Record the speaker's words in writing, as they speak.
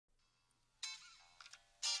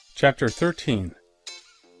Chapter 13.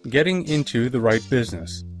 Getting into the right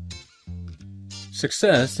business.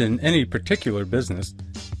 Success in any particular business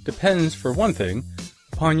depends, for one thing,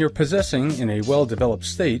 upon your possessing in a well-developed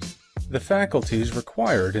state the faculties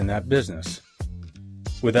required in that business.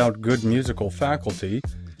 Without good musical faculty,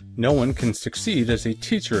 no one can succeed as a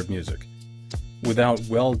teacher of music. Without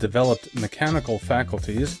well-developed mechanical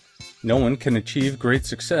faculties, no one can achieve great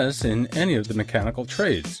success in any of the mechanical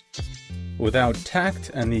trades. Without tact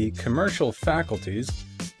and the commercial faculties,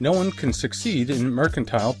 no one can succeed in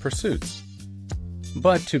mercantile pursuits.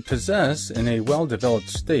 But to possess in a well-developed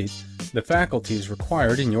state the faculties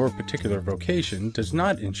required in your particular vocation does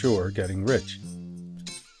not ensure getting rich.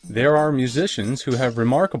 There are musicians who have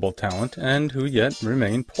remarkable talent and who yet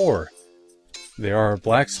remain poor. There are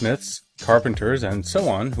blacksmiths, carpenters, and so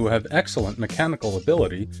on who have excellent mechanical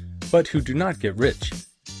ability, but who do not get rich.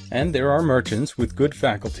 And there are merchants with good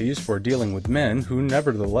faculties for dealing with men who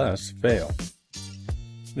nevertheless fail.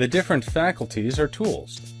 The different faculties are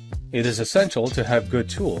tools. It is essential to have good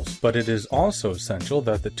tools, but it is also essential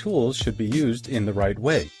that the tools should be used in the right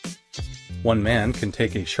way. One man can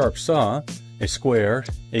take a sharp saw, a square,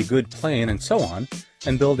 a good plane, and so on,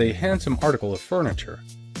 and build a handsome article of furniture.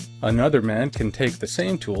 Another man can take the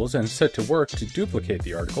same tools and set to work to duplicate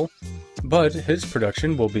the article, but his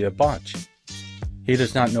production will be a botch. He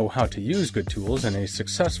does not know how to use good tools in a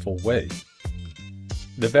successful way.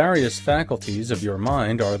 The various faculties of your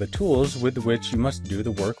mind are the tools with which you must do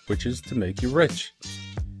the work which is to make you rich.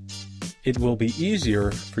 It will be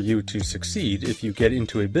easier for you to succeed if you get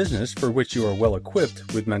into a business for which you are well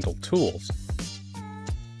equipped with mental tools.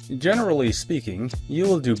 Generally speaking, you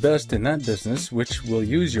will do best in that business which will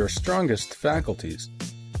use your strongest faculties,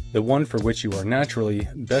 the one for which you are naturally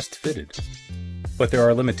best fitted. But there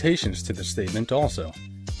are limitations to the statement also.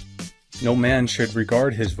 No man should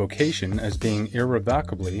regard his vocation as being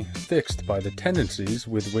irrevocably fixed by the tendencies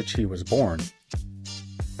with which he was born.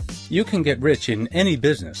 You can get rich in any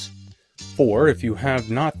business, for if you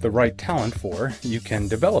have not the right talent you can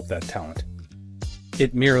develop that talent.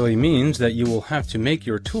 It merely means that you will have to make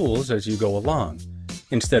your tools as you go along,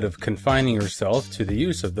 instead of confining yourself to the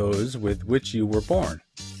use of those with which you were born.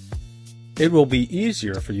 It will be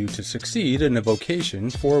easier for you to succeed in a vocation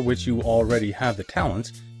for which you already have the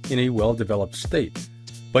talents in a well-developed state,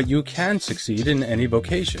 but you can succeed in any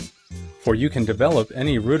vocation, for you can develop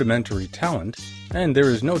any rudimentary talent, and there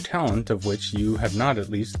is no talent of which you have not at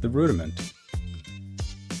least the rudiment.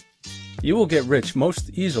 You will get rich most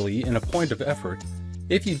easily in a point of effort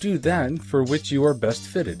if you do that for which you are best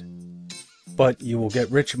fitted, but you will get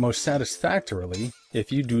rich most satisfactorily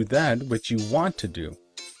if you do that which you want to do.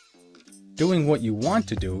 Doing what you want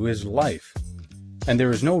to do is life, and there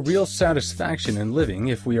is no real satisfaction in living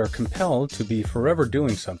if we are compelled to be forever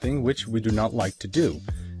doing something which we do not like to do,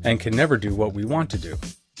 and can never do what we want to do.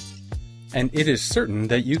 And it is certain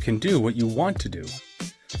that you can do what you want to do.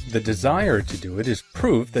 The desire to do it is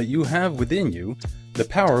proof that you have within you the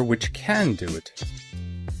power which can do it.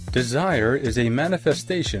 Desire is a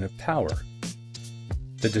manifestation of power.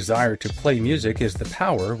 The desire to play music is the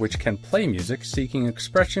power which can play music seeking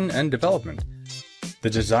expression and development.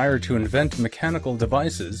 The desire to invent mechanical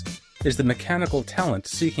devices is the mechanical talent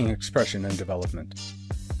seeking expression and development.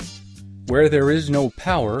 Where there is no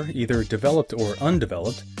power, either developed or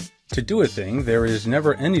undeveloped, to do a thing, there is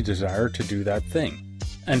never any desire to do that thing.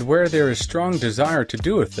 And where there is strong desire to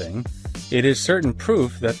do a thing, it is certain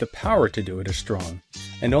proof that the power to do it is strong,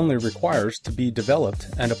 and only requires to be developed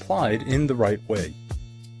and applied in the right way.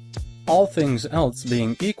 All things else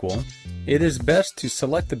being equal, it is best to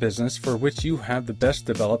select the business for which you have the best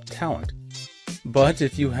developed talent. But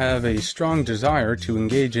if you have a strong desire to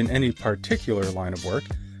engage in any particular line of work,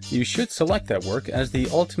 you should select that work as the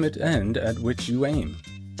ultimate end at which you aim.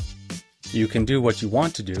 You can do what you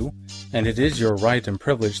want to do, and it is your right and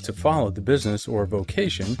privilege to follow the business or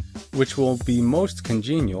vocation which will be most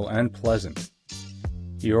congenial and pleasant.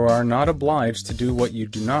 You are not obliged to do what you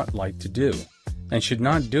do not like to do, and should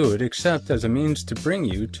not do it except as a means to bring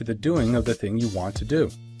you to the doing of the thing you want to do.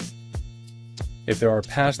 If there are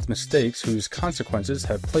past mistakes whose consequences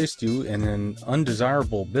have placed you in an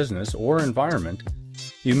undesirable business or environment,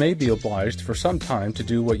 you may be obliged for some time to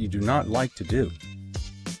do what you do not like to do.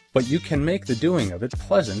 But you can make the doing of it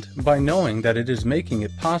pleasant by knowing that it is making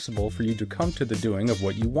it possible for you to come to the doing of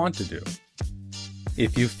what you want to do.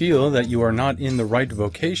 If you feel that you are not in the right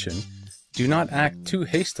vocation, do not act too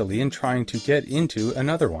hastily in trying to get into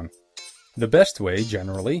another one. The best way,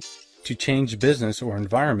 generally, to change business or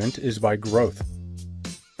environment is by growth.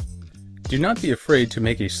 Do not be afraid to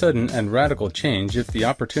make a sudden and radical change if the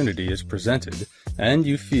opportunity is presented, and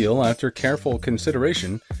you feel, after careful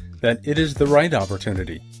consideration, that it is the right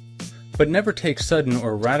opportunity. But never take sudden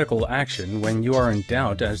or radical action when you are in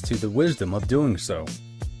doubt as to the wisdom of doing so.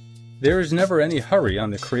 There is never any hurry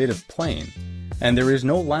on the creative plane, and there is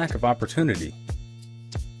no lack of opportunity.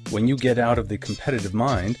 When you get out of the competitive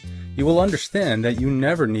mind, you will understand that you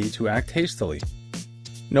never need to act hastily.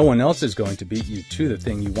 No one else is going to beat you to the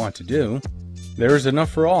thing you want to do. There is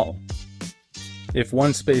enough for all. If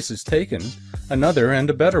one space is taken, another and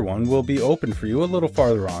a better one will be open for you a little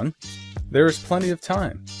farther on. There is plenty of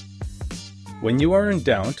time. When you are in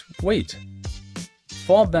doubt, wait.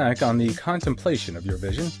 Fall back on the contemplation of your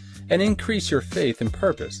vision and increase your faith and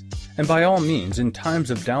purpose, and by all means, in times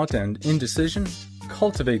of doubt and indecision,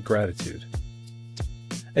 cultivate gratitude.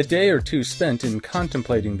 A day or two spent in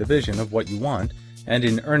contemplating the vision of what you want, and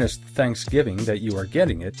in earnest thanksgiving that you are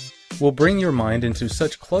getting it, will bring your mind into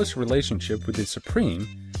such close relationship with the Supreme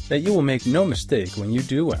that you will make no mistake when you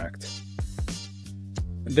do act.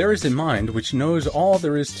 There is a mind which knows all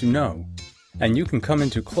there is to know, and you can come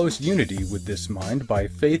into close unity with this mind by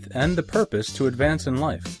faith and the purpose to advance in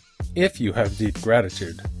life, if you have deep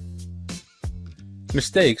gratitude.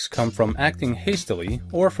 Mistakes come from acting hastily,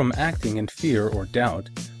 or from acting in fear or doubt,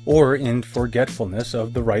 or in forgetfulness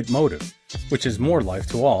of the right motive, which is more life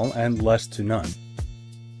to all and less to none.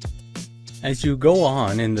 As you go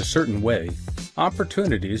on in the certain way,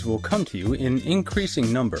 opportunities will come to you in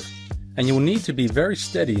increasing number, and you will need to be very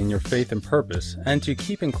steady in your faith and purpose, and to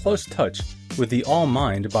keep in close touch with the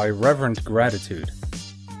All-Mind by reverent gratitude.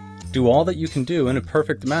 Do all that you can do in a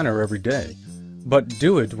perfect manner every day, but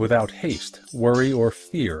do it without haste, worry, or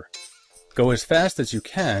fear. Go as fast as you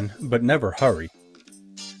can, but never hurry.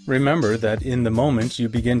 Remember that in the moment you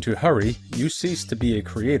begin to hurry, you cease to be a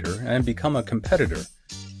creator and become a competitor.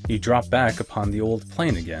 You drop back upon the old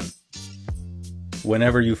plane again.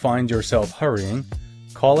 Whenever you find yourself hurrying,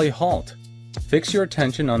 call a halt. Fix your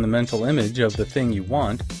attention on the mental image of the thing you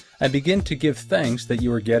want, and begin to give thanks that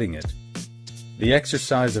you are getting it. The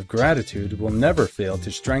exercise of gratitude will never fail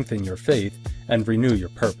to strengthen your faith and renew your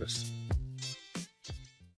purpose.